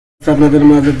আপনাদের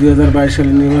মাঝে 2022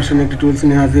 সালের নির্বাচন একটি টুলস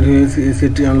নিয়ে হাজির হয়েছে।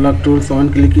 সেটি unlock tools. One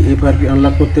ক্লিকে FRP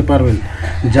unlock করতে পারবেন।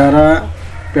 যারা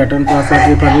প্যাটার্ন পাসওয়ার্ড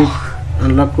এফআরপি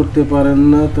আনলক করতে পারেন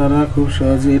না তারা খুব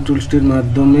সহজে এই টুলসটির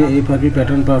মাধ্যমে এফআরপি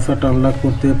প্যাটার্ন পাসওয়ার্ড আনলক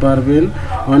করতে পারবেন।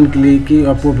 One ক্লিকে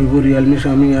Oppo, Vivo, Realme,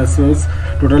 Xiaomi, Asus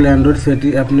total Android সেটি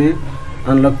আপনি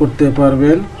আনলক করতে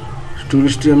পারবেন।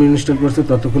 টুলসটি আমি ইনস্টল করছি,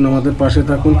 ততক্ষণ আমাদের পাশে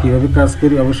থাকুন। কীভাবে কাজ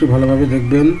করি অবশ্যই ভালোভাবে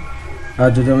দেখবেন।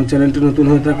 আর যদি আমার চ্যানেলটি নতুন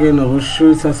হয়ে থাকেন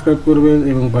অবশ্যই সাবস্ক্রাইব করবেন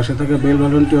এবং পাশে থাকা বেল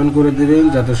বাটনটি অন করে দেবেন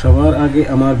যাতে সবার আগে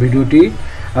আমার ভিডিওটি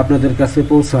আপনাদের কাছে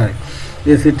পৌঁছায়।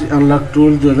 এসিটি আনলক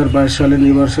টুলস 2022 সালের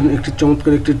নির্বাচন একটি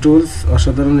চমৎকার একটি টুলস,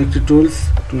 অসাধারণ একটি টুলস।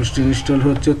 টুলসটি ইনস্টল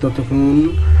হচ্ছে, ততক্ষণ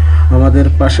আমাদের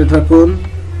পাশে থাকুন।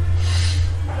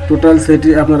 টোটাল সেটি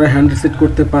আপনারা হ্যান্ড রিসেট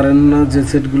করতে পারেন না, যে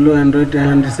সেটগুলো অ্যান্ড্রয়েডে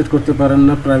হ্যান্ড রিসেট করতে পারেন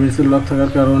না প্রাইভেসি লক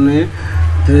থাকার কারণে।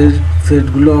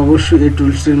 সেটগুলো অবশ্যই এই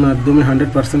টুলসটির মাধ্যমে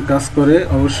 100% কাজ করে।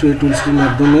 অবশ্যই এই টুলসটির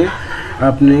মাধ্যমে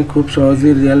আপনি খুব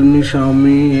সহজেই Realme,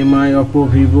 Xiaomi, MI, Oppo,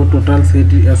 Vivo total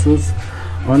সেটি আসুস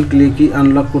ওয়ান ক্লিকই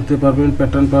আনলক করতে পারবেন।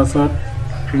 Pattern password,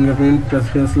 fingerprint,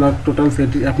 face lock total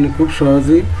সেটি আপনি খুব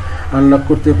সহজেই আনলক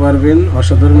করতে পারবেন।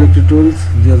 অসাধারণ একটি টুলস,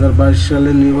 2022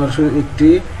 সালের নির্বাচন একটি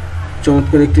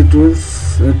চমৎকার একটি টুলস।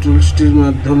 এই টুলসটির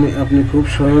মাধ্যমে আপনি খুব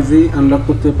সহজেই আনলক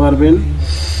করতে পারবেন।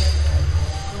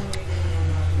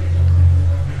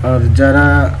 আর যারা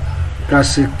কাজ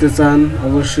শিখতে চান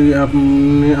অবশ্যই আপনি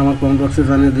আমার কমেন্ট বক্সে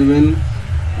জানিয়ে দেবেন।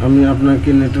 আমি আপনাকে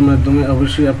নেটের মাধ্যমে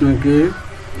অবশ্যই আপনাকে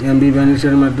এমবি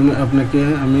ব্যানিশের মাধ্যমে আপনাকে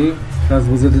আমি কাজ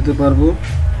বুঝে দিতে পারবো।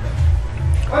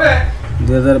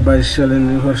 2022 সালের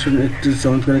নির্বাচন একটি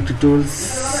চমৎকার একটি tools.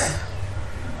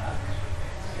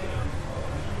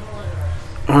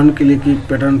 On ক্লিকই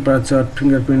pattern password,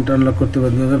 fingerprint unlock করতে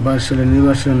পারবেন। 2022 সালের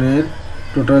নির্বাচনের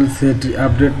টোটাল সেটি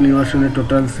আপডেট নির্বাচনের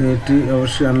টোটাল সেটি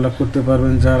অবশ্যই আনলক করতে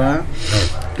পারবেন। যারা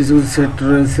কিছু সেট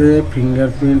রয়েছে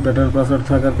ফিঙ্গারপ্রিন্ট, প্যাটার্ন পাসওয়ার্ড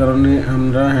থাকার কারণে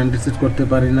আমরা হ্যান্ড রিসেট করতে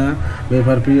পারি না,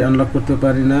 এফআরপি আনলক করতে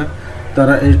পারি না,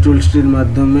 তারা এই টুলসটির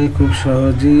মাধ্যমে খুব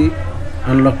সহজেই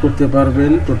আনলক করতে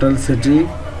পারবেন। টোটাল সেটি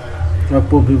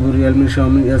Oppo, Vivo, Realme,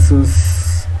 Xiaomi, Asus,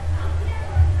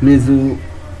 Miju,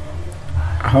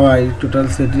 হাওয়াই টোটাল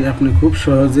সেটি আপনি খুব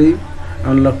সহজেই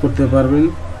আনলক করতে পারবেন।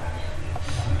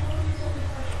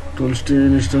 টুলসটি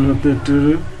ইনস্টল হতে একটু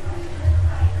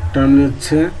টাইম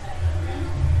নিচ্ছে।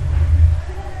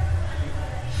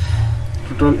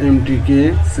 টোটাল এমটিকে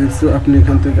 6 আপনি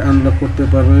এখান থেকে আনলক করতে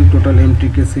পারবেন। Total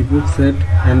এমটিকে 6 set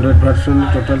Android version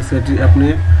total সেটি আপনি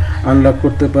আনলক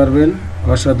করতে পারবেন।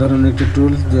 অসাধারণ একটি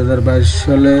টুলস, 2022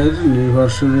 সালের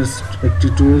নির্বাচনের একটি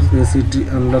tools. এসিটি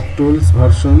unlock tools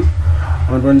version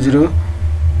 1.0।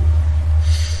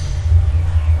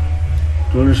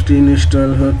 টুলসটি install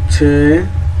হচ্ছে,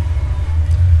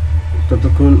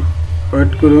 ততক্ষণ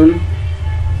ওয়েট করুন।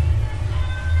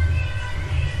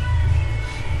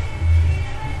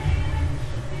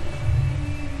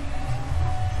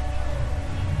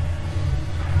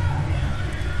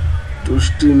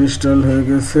 টুলসটি ইনস্টল হয়ে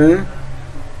গেছে,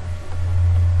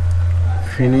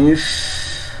 ফিনিশ।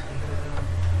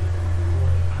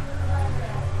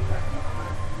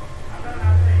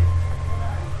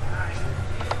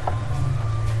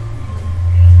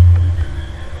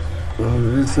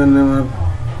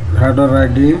 হার্ডওয়্যার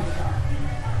আইডি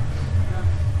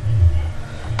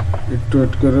একটু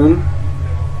ওয়েট করুন।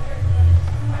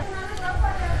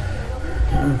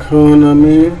 এখন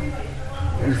আমি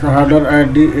হার্ডওয়্যার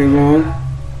আইডি এবং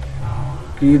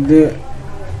কি দিয়ে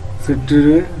সেটি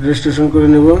রেজিস্ট্রেশন করে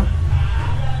নেব।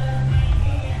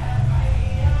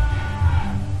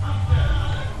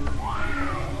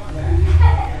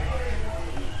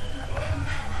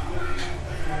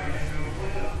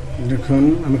 দেখুন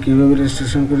আমি কিভাবে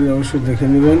রেজিস্ট্রেশন করি অবশ্যই দেখে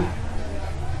নেবেন।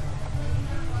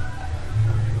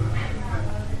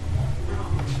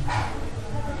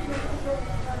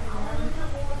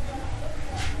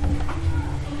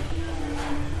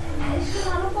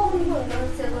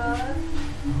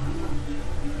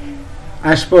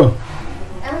 আসবো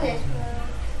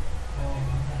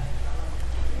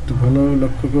একটু ভালোভাবে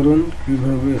লক্ষ্য করুন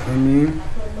কিভাবে আমি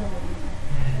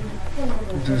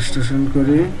রেজিস্ট্রেশন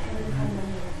করি।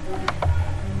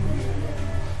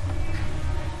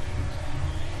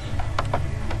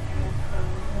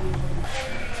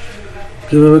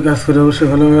 কিভাবে কাজ করে অবশ্যই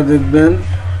ভালোভাবে দেখবেন।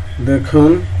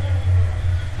 দেখুন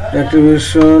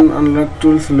অ্যাক্টিভেশন আনলক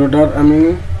টুলস লোডার আমি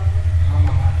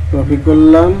কপি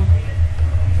করলাম,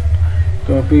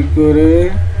 কপি করে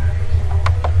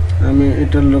আমি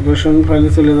এটার লোকেশন ফাইলে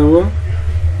চলে যাব।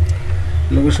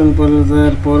 লোকেশন ফাইলে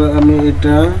যাওয়ার পরে আমি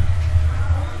এটা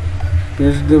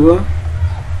পেস্ট দেব।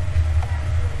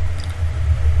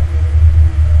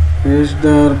 পেস্ট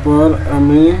দেওয়ার পর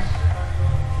আমি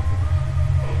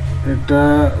এটা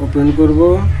ওপেন করব।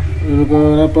 ওপেন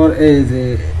করার পর এই যে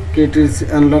কেটিসি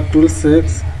আনলক টুল 6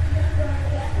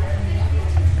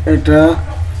 এটা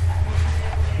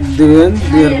দিবেন।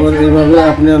 দেওয়ার পর এইভাবে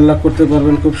আপনি আনলক করতে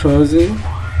পারবেন খুব সহজেই।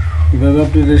 এভাবে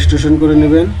আপনি রেজিস্ট্রেশন করে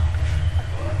নেবেন।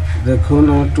 দেখুন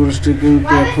আমার টুলসটি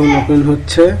কিন্তু এখন ওপেন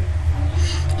হচ্ছে।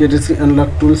 KTC unlock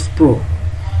tools pro,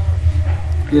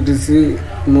 KTC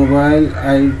mobile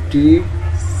IT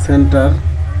centre.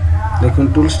 দেখুন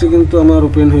টুলসটি কিন্তু আমার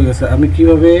ওপেন হয়ে গেছে। আমি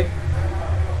কিভাবে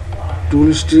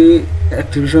টুলসটি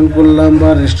অ্যাক্টিভেশন করলাম বা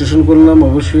রেজিস্ট্রেশন করলাম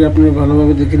অবশ্যই আপনি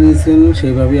ভালোভাবে দেখে নিয়েছেন,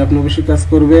 সেইভাবেই আপনি অবশ্যই কাজ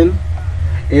করবেন।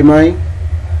 MI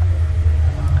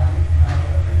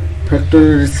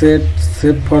factory reset,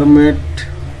 save format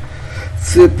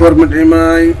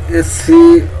MI SC,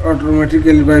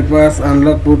 automatically bypass,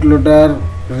 unlock bootloader,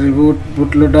 reboot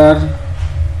bootloader,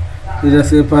 ইরাস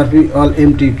FRP all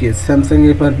এমটিকে, Samsung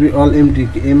FRP all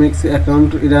এমটিকে, MX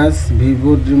account ইরাস,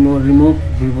 Vivo remove,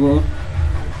 Vivo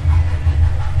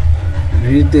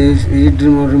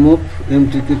V23 remove,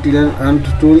 এমটিকে clear and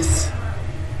tools,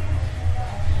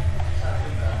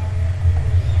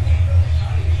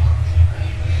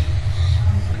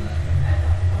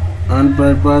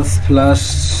 আনপারপাস flash,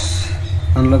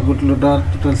 unlock bootloader,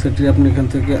 total সেটটি আপনি এখান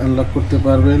থেকে unlock করতে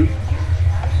পারবেন।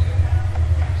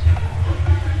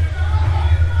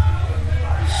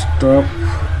 Stop,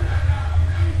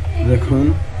 দেখুন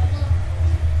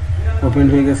open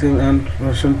হয়ে গেছে and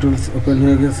version tools open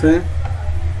হয়ে গেছে।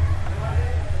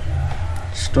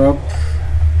 স্টপ,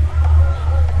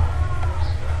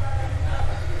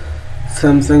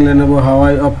 স্যামসাং, লেনোভো,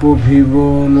 হাওয়াই, Oppo, Vivo,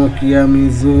 Nokia,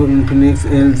 Mizo, Infinix,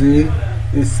 LG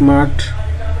smart,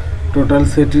 total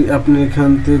সেটটি আপনি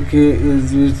এখান থেকে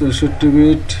এসবি 64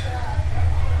 বিট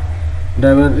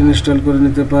ড্রাইভার ইনস্টল করে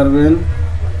নিতে পারবেন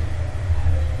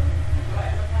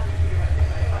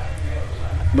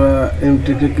বা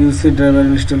এমটিকে কিউসি ড্রাইভার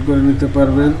ইনস্টল করে নিতে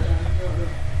পারবেন।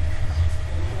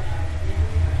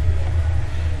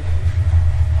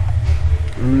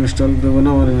 আমি ইনস্টল দেবো না,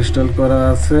 আমার ইনস্টল করা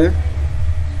আছে।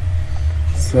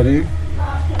 সরি,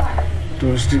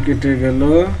 টুলসটি কেটে গেল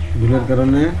ভুলের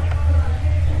কারণে।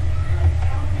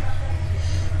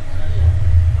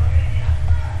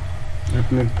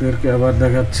 আপনাদেরকে আবার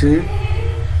দেখাচ্ছি।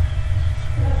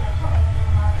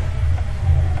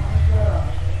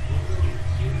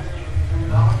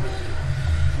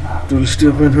 টুলসটি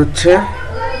ওপেন হচ্ছে।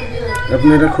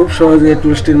 আপনারা খুব সহজে এই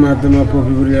টুলসটির মাধ্যমে Oppo,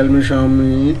 Vivo, Realme,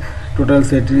 Xiaomi total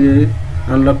সেটটি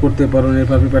আনলক করতে পারবেন।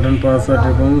 এফআরপি প্যাটার্ন, পাসওয়ার্ড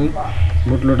এবং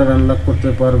বুটলোডার আনলক করতে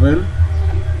পারবেন।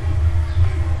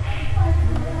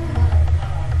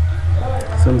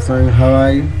 স্যামসাং,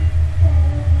 হাওয়াই,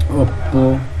 Oppo,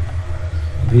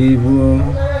 Vivo,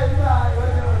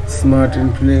 smart,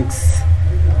 Infinix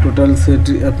total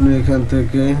সেটটি আপনি এখান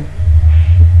থেকে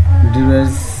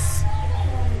ডিভাইস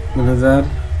ম্যানেজার,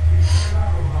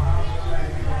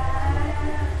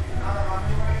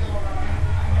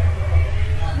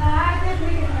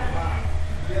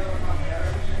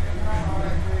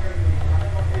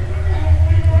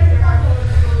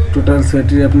 টোটাল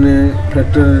সেটটি আপনি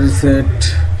ফ্যাক্টরি রিসেট,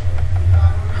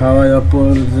 হাওয়াই, অপো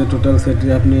যে টোটাল সেটটি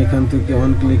আপনি এখান থেকে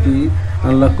অন ক্লিকই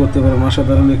আনলক করতে পারবেন।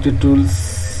 অসাধারণ একটি টুলস।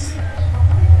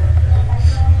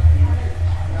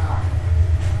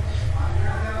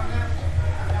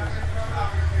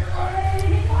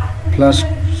 ফ্ল্যাশ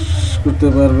করতে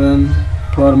পারবেন,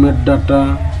 format data,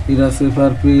 ইরাস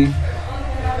FRP,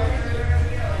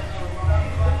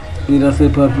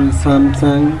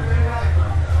 Samsung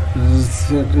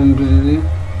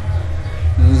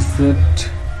reset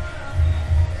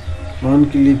on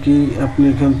ক্লিকই আপনি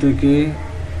এখান থেকে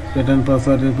pattern,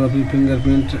 password, FRP,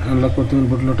 fingerprint unlock করতে পারবেন,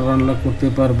 বুটলোডার আনলক করতে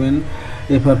পারবেন,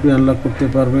 এফআরপি আনলক করতে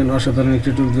পারবেন। অসাধারণ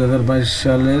একটি টুল 2022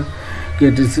 সালের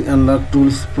KTC unlock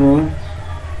tools pro.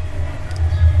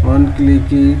 On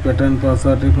ক্লিকই pattern,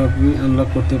 password, FRP unlock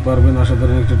করতে পারবেন।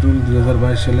 অসাধারণ একটি টুল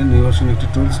 2022 সালের নিউ ভার্সন একটি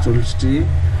টুলস। টুলসটি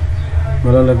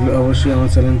ভালো লাগলে অবশ্যই আমার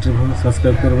চ্যানেলটি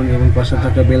সাবস্ক্রাইব করবেন এবং পাশে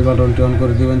থাকা বেল বাটনটি অন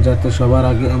করে দেবেন যাতে সবার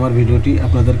আগে আমার ভিডিওটি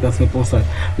আপনাদের কাছে পৌঁছায়।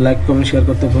 লাইক, কমেন্ট, শেয়ার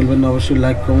করতে ভুলবেন না। অবশ্যই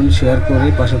লাইক, কমেন্ট, শেয়ার করে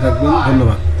পাশে থাকবেন।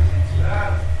 ধন্যবাদ।